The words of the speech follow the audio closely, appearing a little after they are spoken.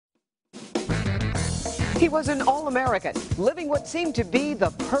He was an All-American, living what seemed to be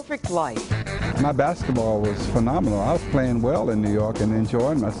the perfect life. My basketball was phenomenal. I was playing well in New York and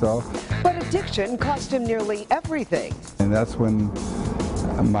enjoying myself. But addiction cost him nearly everything. And that's when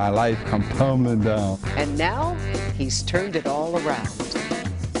my life come tumbling down. And now he's turned it all around.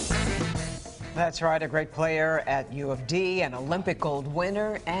 That's right, a great player at U of D, an Olympic gold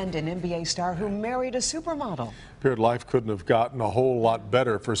winner, and an NBA star who married a supermodel. Appeared life couldn't have gotten a whole lot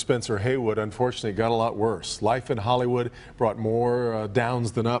better for Spencer Haywood. Unfortunately, it got a lot worse. Life in Hollywood brought more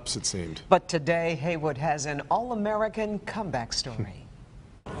downs than ups, it seemed. But today, Haywood has an all-American comeback story.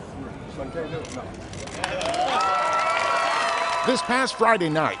 This past Friday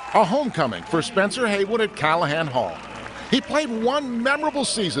night, a homecoming for Spencer Haywood at Callahan Hall. He played one memorable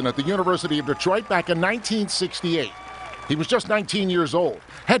season at the University of Detroit back in 1968. He was just 19 years old,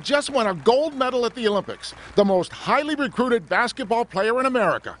 had just won a gold medal at the Olympics, the most highly recruited basketball player in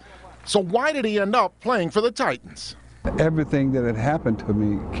America. So why did he end up playing for the Titans? Everything that had happened to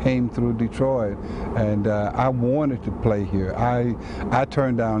me came through Detroit, and I wanted to play here. I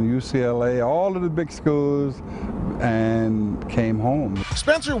turned down UCLA, all of the big schools, and came home.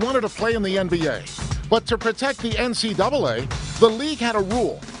 Spencer wanted to play in the NBA, but to protect the NCAA, the league had a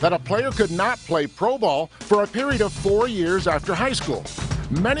rule that a player could not play pro ball for a period of 4 years after high school.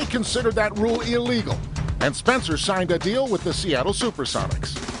 Many considered that rule illegal, and Spencer signed a deal with the Seattle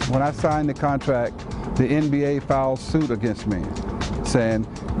Supersonics. When I signed the contract, the NBA filed suit against me, saying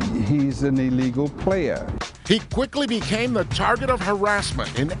he's an illegal player. He quickly became the target of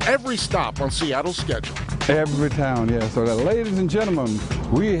harassment in every stop on Seattle's schedule. Every town, yeah. So that, ladies and gentlemen,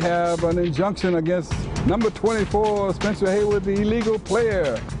 we have an injunction against number 24, Spencer Haywood, the illegal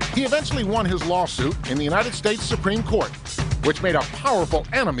player. He eventually won his lawsuit in the United States Supreme Court, which made a powerful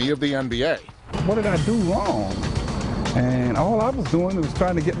enemy of the NBA. What did I do wrong? And all I was doing was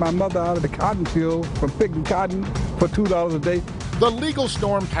trying to get my mother out of the cotton field from picking cotton for $2 a day. The legal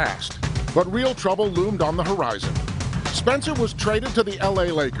storm passed, but real trouble loomed on the horizon. Spencer was traded to the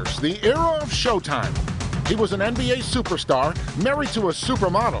LA Lakers, the era of Showtime. He was an NBA superstar, married to a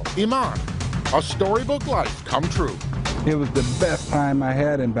supermodel, Iman. A storybook life come true. It was the best time I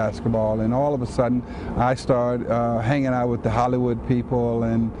had in basketball, and all of a sudden I started hanging out with the Hollywood people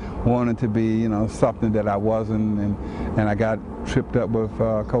and wanted to be, you know, something that I wasn't, and I got tripped up with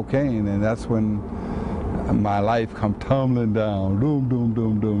cocaine, and that's when my life come tumbling down. Doom, doom,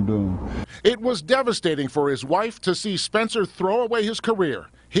 doom, doom, doom. It was devastating for his wife to see Spencer throw away his career,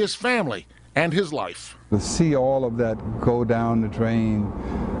 his family, and his life. To see all of that go down the drain,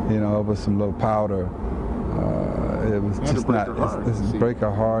 you know, over some little powder, it was just not, it break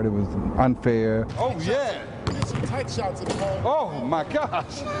her heart. It was unfair. Oh yeah, some tight shots at the ball. Oh my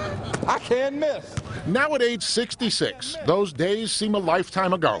gosh, I can't miss. Now at age 66, those days seem a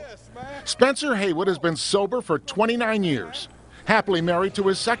lifetime ago. Spencer Haywood has been sober for 29 years, happily married to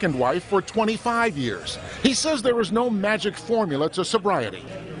his second wife for 25 years. He says there is no magic formula to sobriety.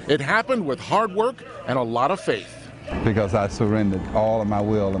 It happened with hard work and a lot of faith. Because I surrendered all of my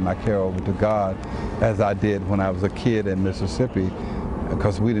will and my care over to God, as I did when I was a kid in Mississippi,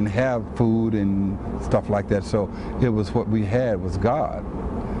 because we didn't have food and stuff like that, so it was what we had was God.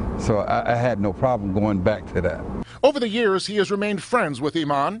 So I had no problem going back to that. Over the years, he has remained friends with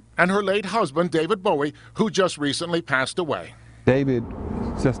Iman and her late husband, David Bowie, who just recently passed away. David,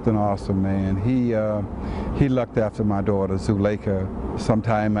 just an awesome man. He looked after my daughter, Zuleika.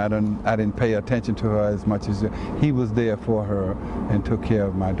 Sometime I didn't pay attention to her as much as he was there for her and took care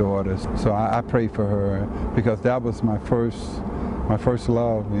of my daughters. So I pray for her because that was my first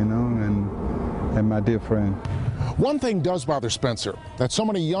love, you know, and my dear friend. One thing does bother Spencer, that so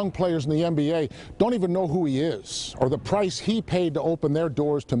many young players in the NBA don't even know who he is or the price he paid to open their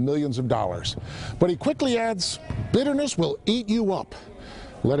doors to millions of dollars. But he quickly adds, bitterness will eat you up.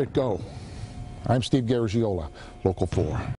 Let it go. I'm Steve Garagiola, Local 4.